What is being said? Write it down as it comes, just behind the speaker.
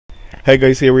Hey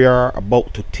guys, here we are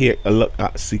about to take a look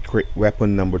at secret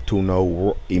weapon number 2.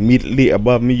 Now immediately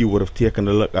above me you would have taken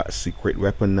a look at secret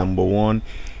weapon number 1,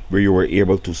 where you were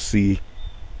able to see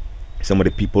some of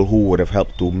the people who would have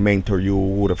helped to mentor you,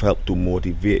 who would have helped to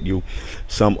motivate you,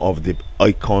 some of the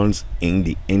icons in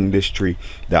the industry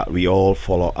that we all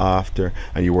follow after,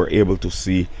 and you were able to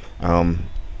see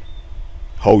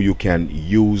how you can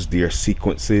use their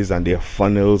sequences and their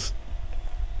funnels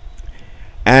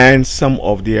and some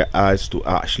of their ads to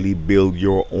actually build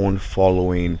your own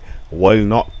following, while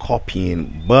not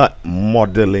copying but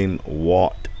modeling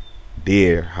what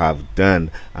they have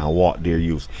done and what they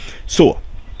use. So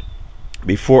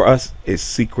before us is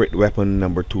secret weapon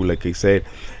number 2, like I said,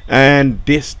 and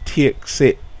this takes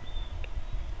it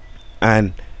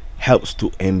and helps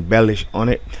to embellish on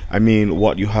it. I mean,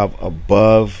 what you have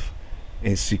above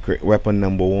in secret weapon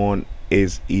number 1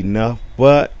 is enough,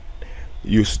 but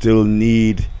you still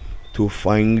need to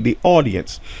find the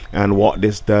audience, and what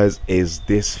this does is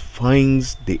this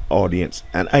finds the audience.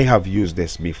 And I have used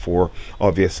this before,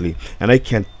 obviously, and I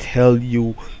can tell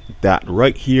you that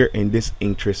right here in this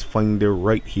interest finder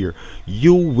right here,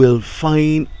 you will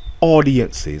find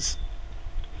audiences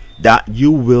that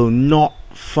you will not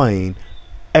find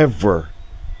ever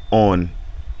on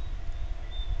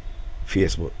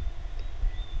Facebook.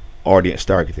 Audience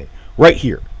targeting right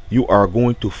here, you are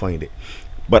going to find it,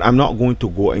 but I'm not going to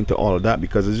go into all of that,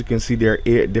 because as you can see there are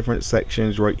 8 different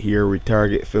sections right here.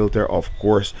 Retarget filter, of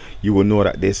course you will know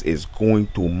that this is going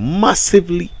to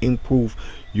massively improve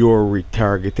your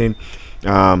retargeting.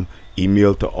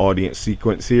 Email to audience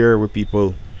sequence here, where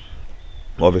people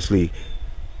obviously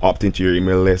opt into your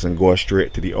email list and go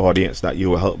straight to the audience that you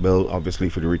will help build, obviously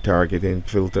for the retargeting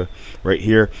filter right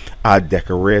here. Ad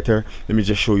decorator, let me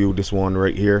just show you this one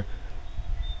right here.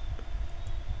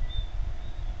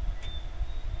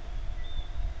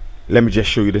 Let me just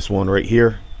show you this one right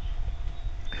here.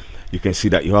 You can see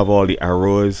that you have all the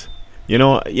arrows. You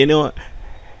know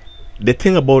the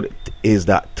thing about it is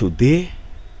that today,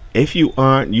 if you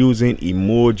aren't using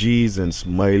emojis and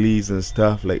smileys and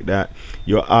stuff like that,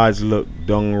 your ads look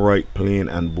downright plain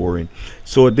and boring.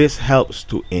 So this helps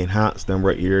to enhance them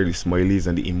right here, the smileys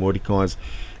and the emoticons,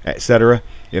 etc.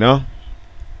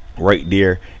 Right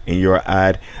there in your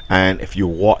ad. And if you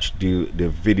watch the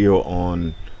video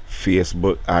on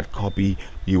Facebook ad copy,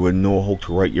 you will know how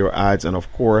to write your ads. And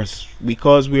of course,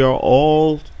 because we are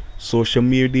all social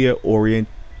media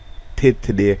oriented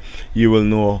today, you will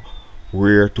know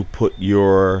where to put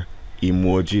your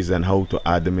emojis and how to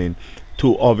add them in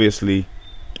to obviously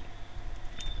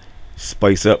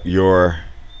spice up your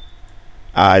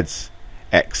ads,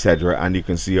 etc. And you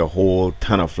can see a whole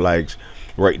ton of flags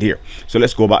right here. So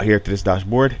let's go back here to this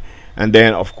dashboard, and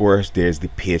then of course there's the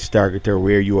page targeter,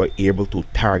 where you are able to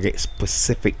target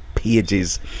specific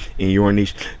pages in your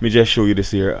niche. Let me just show you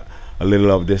this here, a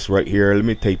little of this right here. Let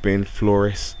me type in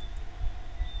florist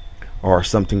or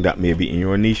something that may be in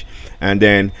your niche, and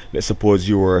then let's suppose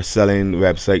you were selling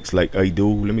websites like I do.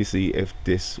 Let me see if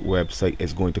this website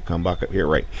is going to come back up here.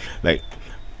 Right, like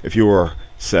if you were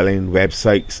selling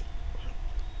websites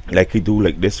like I do,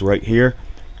 like this right here,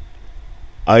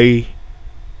 I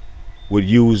would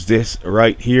use this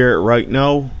right here right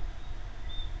now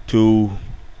to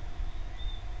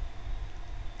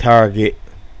target,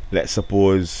 let's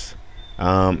suppose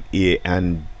A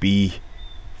and B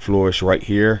flourish right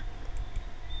here.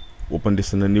 Open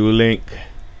this in a new link,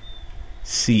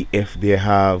 see if they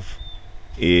have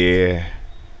there's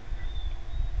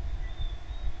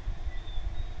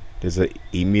an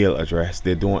email address.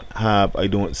 They don't have, I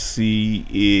don't see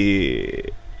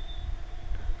a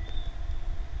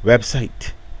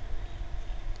website,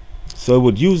 so I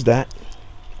would use that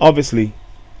obviously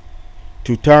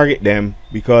to target them,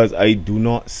 because I do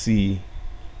not see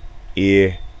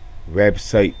a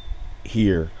website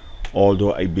here,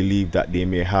 although I believe that they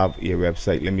may have a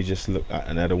website. Let me just look at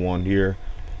another one here.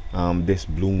 This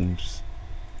blooms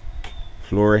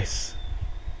florist,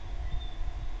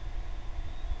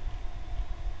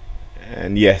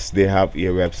 and yes, they have a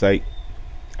website.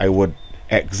 I would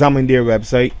examine their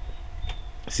website,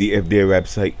 see if their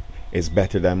website is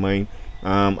better than mine.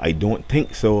 I don't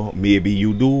think so. Maybe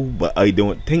you do, but I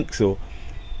don't think so.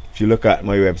 If you look at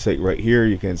my website right here,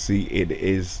 you can see it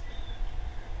is,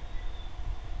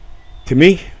 to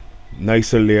me,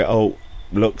 nicer layout,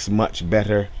 looks much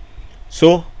better.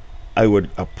 So I would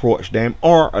approach them,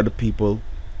 or other people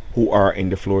who are in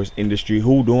the florist industry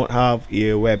who don't have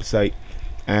a website,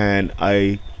 and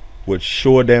I would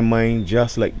show them mine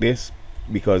just like this,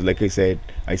 because like I said,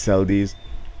 I sell these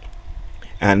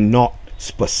and not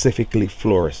specifically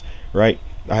florists, right?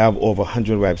 I have over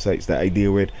 100 websites that I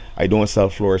deal with. I don't sell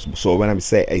floors. So when I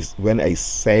say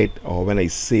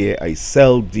I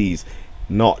sell these,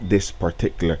 not this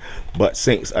particular, but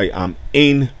since I am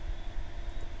in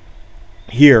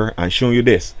here and showing you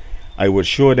this, I would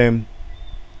show them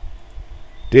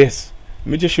this. Let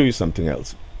me just show you something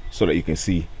else so that you can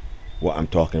see what I'm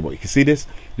talking about. You can see this.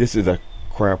 This is a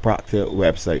chiropractor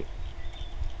website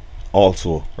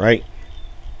also, right?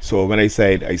 So when I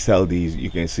said I sell these, you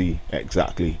can see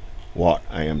exactly what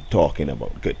I am talking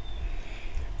about. Good.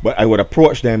 But I would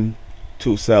approach them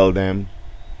to sell them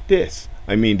this.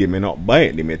 I mean, they may not buy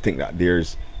it. They may think that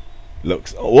theirs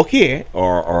looks okay,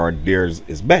 or theirs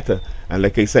is better. And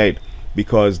like I said,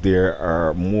 because there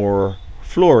are more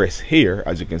florists here,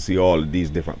 as you can see all of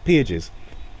these different pages,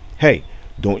 hey,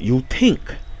 don't you think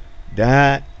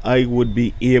that I would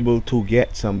be able to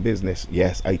get some business?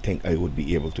 Yes, I think I would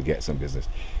be able to get some business.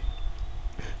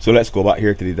 So let's go back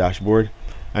here to the dashboard,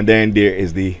 and then there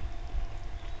is the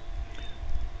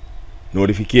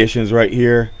notifications right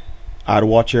here. Ad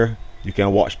watcher, you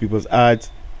can watch people's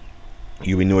ads.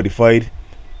 You'll be notified,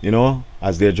 you know,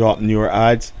 as they drop newer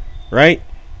ads, right?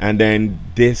 And then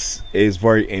this is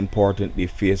very important, the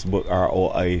Facebook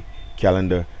ROI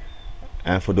calendar.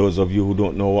 And for those of you who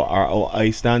don't know what ROI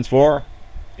stands for,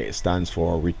 it stands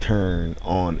for return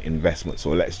on investment. So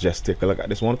let's just take a look at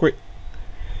this one quick.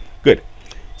 Good.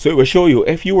 So it will show you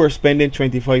if you were spending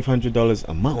 $2,500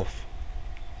 a month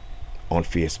on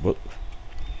Facebook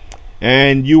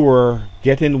and you were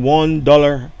getting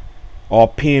 $1 or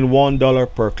paying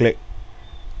 $1 per click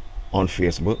on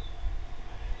Facebook,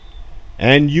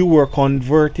 and you were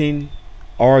converting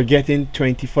or getting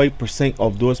 25%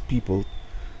 of those people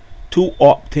to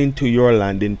opt into your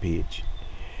landing page,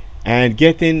 and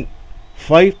getting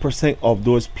 5% of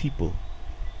those people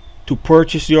to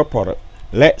purchase your product,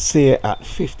 let's say at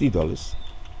 $50,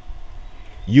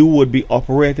 you would be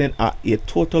operating at a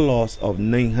total loss of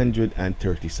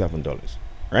 $937,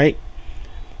 right?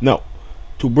 Now,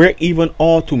 to break even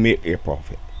or to make a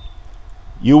profit,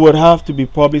 you would have to be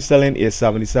probably selling a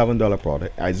 $77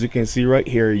 product. As you can see right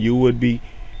here, you would be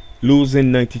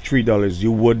losing $93.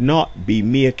 You would not be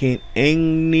making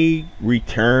any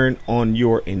return on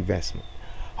your investment.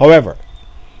 However,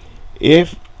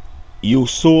 if you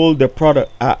sold the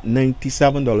product at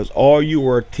 $97, or you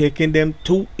were taking them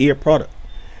to a product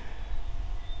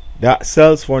that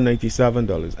sells for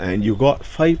 $97 and you got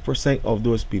 5% of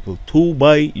those people to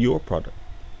buy your product,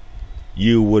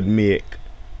 you would make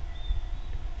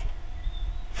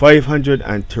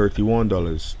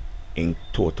 $531 in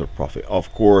total profit.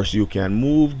 Of course, you can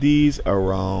move these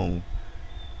around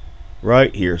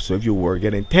right here. So if you were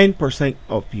getting 10%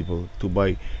 of people to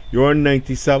buy your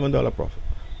 $97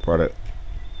 product,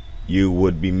 you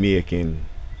would be making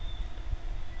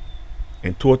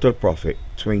in total profit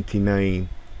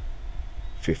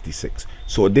 $29.56.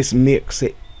 So this makes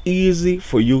it easy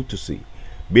for you to see,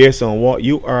 based on what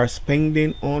you are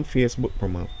spending on Facebook per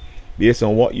month, based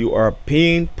on what you are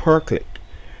paying per click,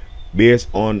 based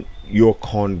on your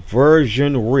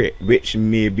conversion rate, which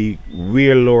may be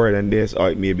way lower than this,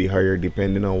 or it may be higher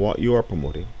depending on what you are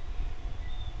promoting.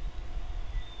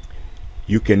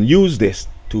 You can use this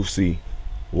to see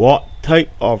what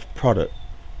type of product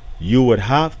you would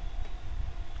have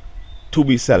to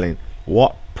be selling,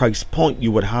 what price point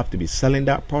you would have to be selling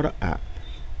that product at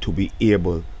to be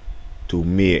able to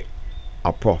make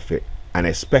a profit, and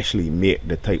especially make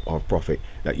the type of profit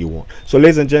that you want. So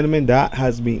ladies and gentlemen, that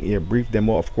has been a brief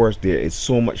demo. Of course, there is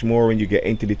so much more when you get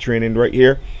into the training right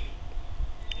here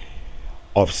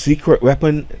of secret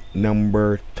weapon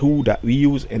number 2 that we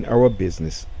use in our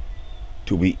business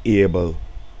to be able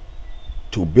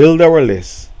to build our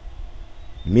list,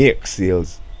 make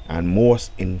sales, and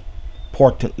most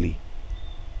importantly,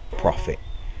 profit.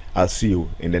 I'll see you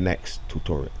in the next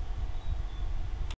tutorial.